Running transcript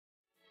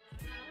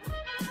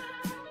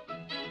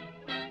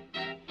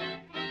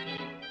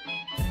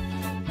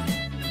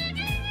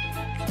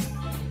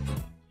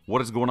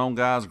What is going on,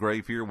 guys?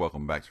 Grave here.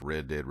 Welcome back to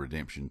Red Dead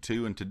Redemption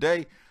 2. And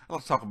today,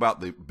 let's talk about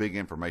the big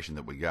information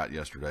that we got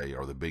yesterday,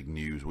 or the big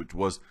news, which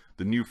was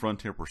the new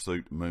Frontier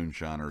Pursuit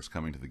Moonshiners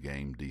coming to the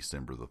game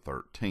December the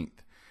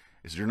 13th.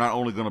 It's you're not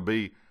only going to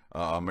be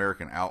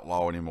American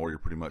outlaw anymore, you're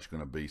pretty much going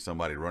to be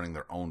somebody running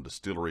their own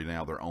distillery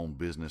now, their own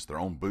business, their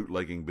own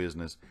bootlegging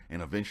business,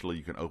 and eventually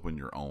you can open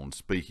your own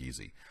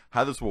speakeasy.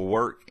 How this will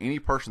work: any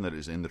person that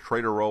is in the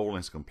trader role and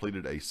has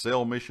completed a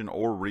sell mission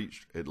or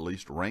reached at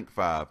least rank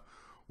 5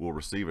 will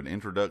receive an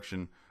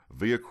introduction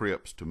via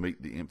Crips to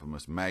meet the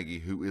infamous Maggie,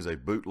 who is a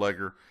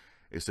bootlegger.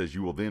 It says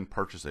you will then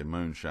purchase a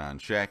moonshine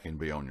shack and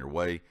be on your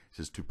way. It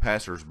says to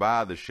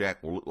passers-by, the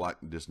shack will look like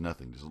just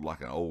nothing, just like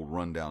an old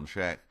rundown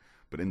shack,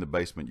 but in the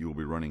basement you will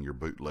be running your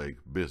bootleg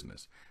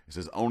business. It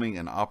says owning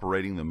and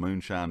operating the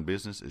moonshine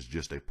business is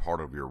just a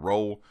part of your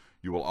role.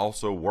 You will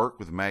also work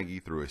with Maggie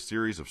through a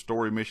series of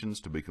story missions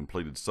to be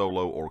completed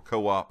solo or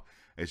co-op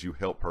as you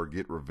help her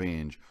get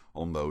revenge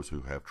on those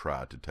who have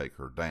tried to take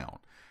her down.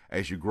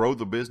 As you grow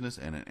the business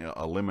and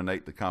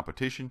eliminate the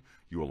competition,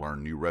 you will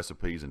learn new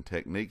recipes and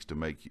techniques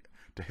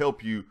to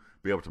help you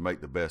be able to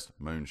make the best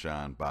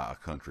moonshine by a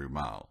country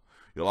mile.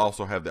 You'll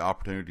also have the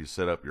opportunity to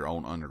set up your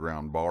own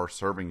underground bar,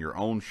 serving your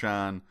own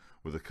shine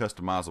with a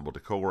customizable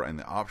decor and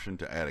the option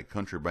to add a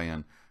country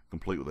band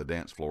complete with a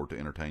dance floor to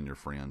entertain your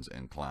friends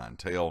and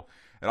clientele.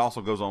 It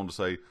also goes on to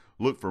say,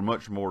 look for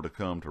much more to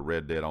come to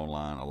Red Dead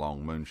Online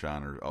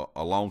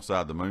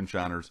alongside the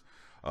Moonshiners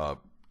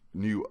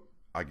new,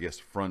 I guess,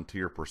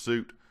 Frontier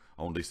Pursuit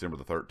on December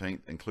the 13th,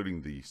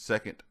 including the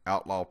second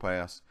Outlaw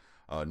Pass,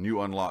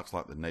 new unlocks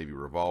like the Navy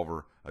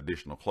Revolver,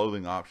 additional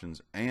clothing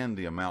options, and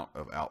the amount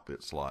of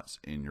outfit slots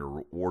in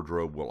your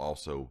wardrobe will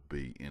also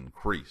be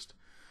increased.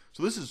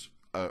 So this is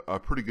a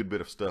pretty good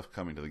bit of stuff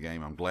coming to the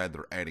game. I'm glad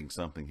they're adding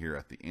something here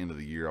at the end of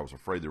the year. I was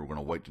afraid they were going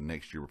to wait till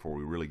next year before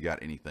we really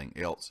got anything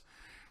else.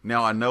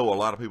 Now, I know a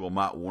lot of people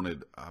might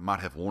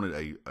have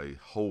wanted a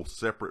whole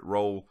separate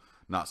role,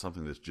 not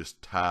something that's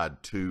just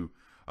tied to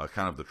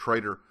kind of the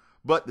trader,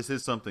 but this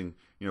is something,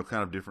 you know,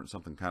 kind of different,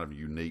 something kind of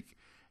unique.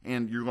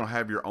 And you're going to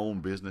have your own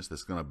business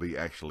that's going to be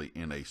actually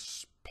in a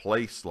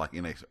place, like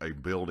in a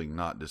building,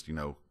 not just, you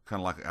know,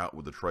 kind of like out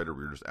with the trader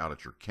where you're just out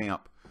at your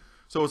camp.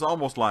 So it's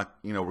almost like,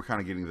 you know, we're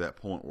kind of getting to that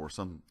point where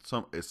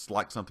it's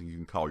like something you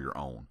can call your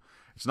own.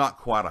 It's not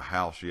quite a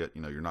house yet,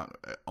 you know, you're not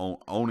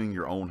owning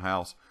your own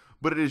house,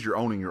 but it is you're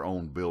owning your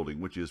own building,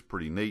 which is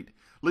pretty neat.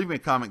 Leave me a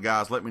comment,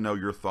 guys. Let me know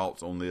your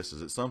thoughts on this.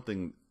 Is it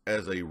something,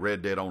 as a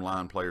Red Dead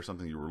Online player,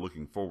 something you were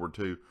looking forward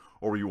to,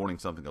 or were you wanting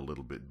something a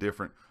little bit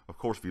different? Of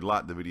course, if you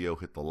liked the video,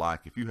 hit the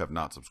like. If you have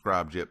not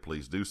subscribed yet,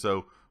 please do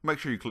so. Make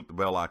sure you click the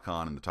bell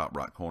icon in the top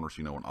right corner so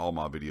you know when all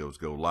my videos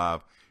go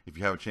live. If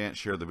you have a chance,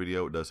 share the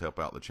video. It does help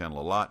out the channel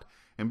a lot.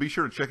 And be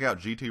sure to check out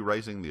GT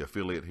Racing, the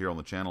affiliate here on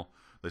the channel.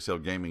 They sell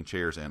gaming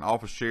chairs and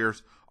office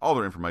chairs. All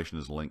their information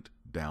is linked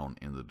down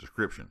in the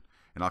description.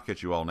 And I'll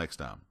catch you all next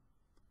time.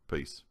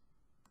 Peace.